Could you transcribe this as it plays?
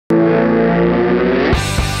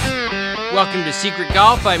Welcome to Secret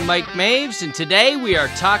Golf. I'm Mike Maves, and today we are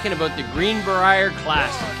talking about the Greenbrier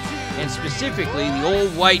Classic, and specifically the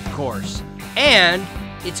Old White course, and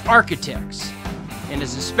its architects. And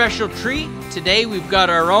as a special treat, today we've got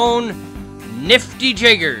our own Nifty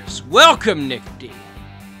Jiggers. Welcome, Nifty.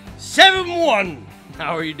 7-1.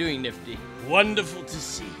 How are you doing, Nifty? Wonderful to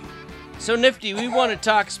see you. So, Nifty, we want to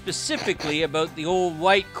talk specifically about the Old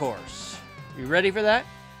White course. You ready for that?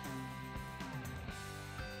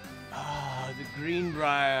 The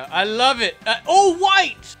Greenbrier. I love it. Old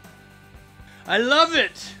White. I love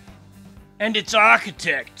it. And its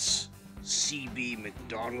architects. C.B.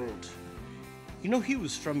 Mcdonald. You know, he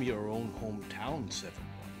was from your own hometown, 7-1.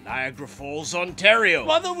 Niagara Falls, Ontario.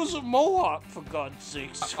 Mother was a Mohawk, for God's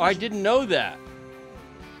sakes. I didn't know that.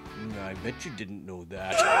 I bet you didn't know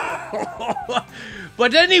that.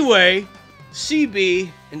 But anyway,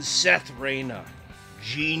 CB and Seth Rayner,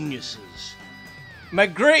 geniuses. My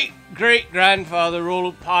great-great-grandfather,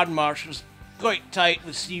 Old Podmarsh, was quite tight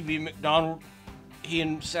with CB Mcdonald. He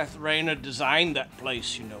and Seth Rayner designed that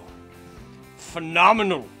place, you know.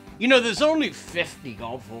 Phenomenal. You know, there's only 50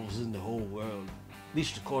 golf holes in the whole world, at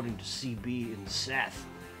least according to CB and Seth.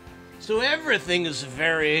 So everything is a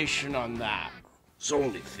variation on that. It's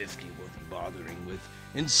only 50 worth bothering with.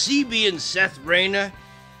 And CB and Seth Rayner,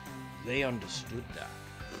 they understood that.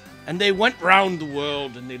 And they went round the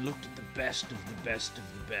world and they looked at the best of the best of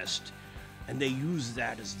the best. And they used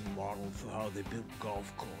that as the model for how they built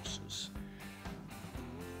golf courses.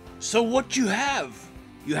 So what you have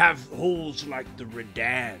holes like the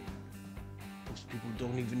Redan. Most people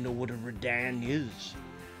don't even know what a Redan is.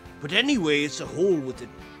 But anyway, it's a hole with a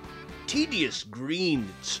tedious green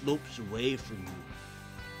that slopes away from you.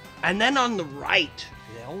 And then on the right,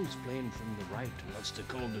 they're always playing from the right, unless they're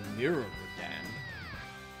called a mirror Redan.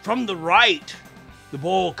 From the right, the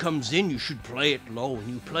ball comes in, you should play it low, and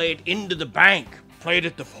you play it into the bank. Play it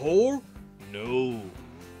at the hole? No.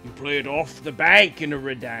 You play it off the bank in a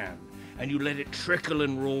Redan, and you let it trickle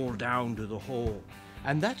and roll down to the hole.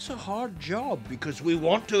 And that's a hard job, because we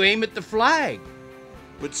want to aim at the flag.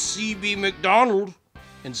 But C.B. Mcdonald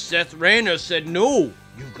and Seth Rayner said, no,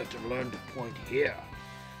 you've got to learn to point here.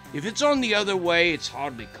 If it's on the other way, it's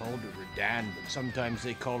hardly called a Redan, but sometimes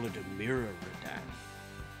they call it a mirror Redan.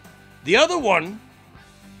 The other one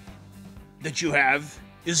that you have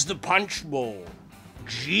is the punch bowl.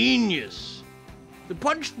 Genius. The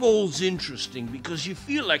punch bowl's interesting because you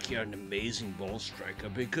feel like you're an amazing ball striker,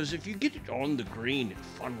 because if you get it on the green, it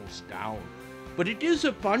funnels down. But it is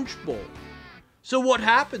a punch bowl. So what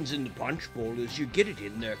happens in the punch bowl is you get it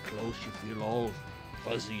in there close, you feel all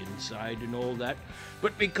fuzzy inside and all that.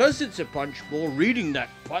 But because it's a punch bowl, reading that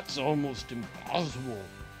putt's almost impossible.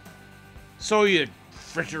 So you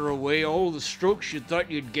fritter away all the strokes you thought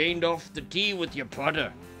you'd gained off the tee with your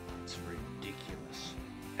putter. It's ridiculous.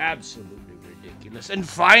 Absolutely ridiculous. And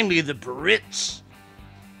finally, the Brits.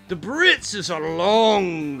 The Brits is a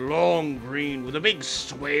long, long green with a big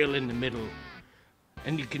swale in the middle.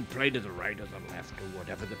 And you can play to the right or the left or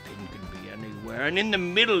whatever. The pin can be anywhere. And in the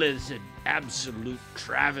middle is an absolute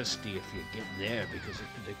travesty if you get there, because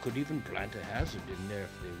they could even plant a hazard in there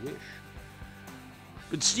if they wish.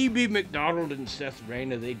 But C.B. Mcdonald and Seth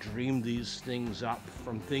Rayner, they dreamed these things up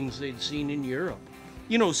from things they'd seen in Europe.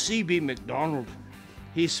 You know, C.B. Mcdonald,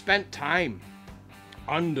 he spent time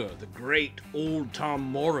under the great old Tom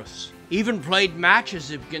Morris. Even played matches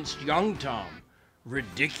against young Tom.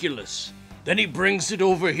 Ridiculous. Then he brings it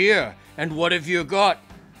over here, and what have you got?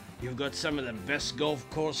 You've got some of the best golf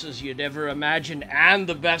courses you'd ever imagine, and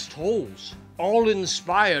the best holes. All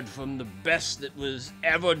inspired from the best that was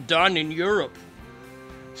ever done in Europe.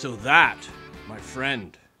 So that, my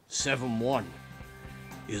friend, 7-1,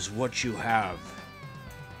 is what you have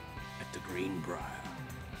at the Greenbrier.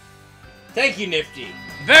 Thank you, Nifty.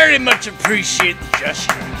 Very much appreciate the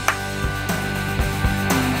gesture.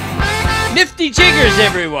 Nifty Jiggers,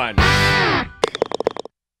 everyone!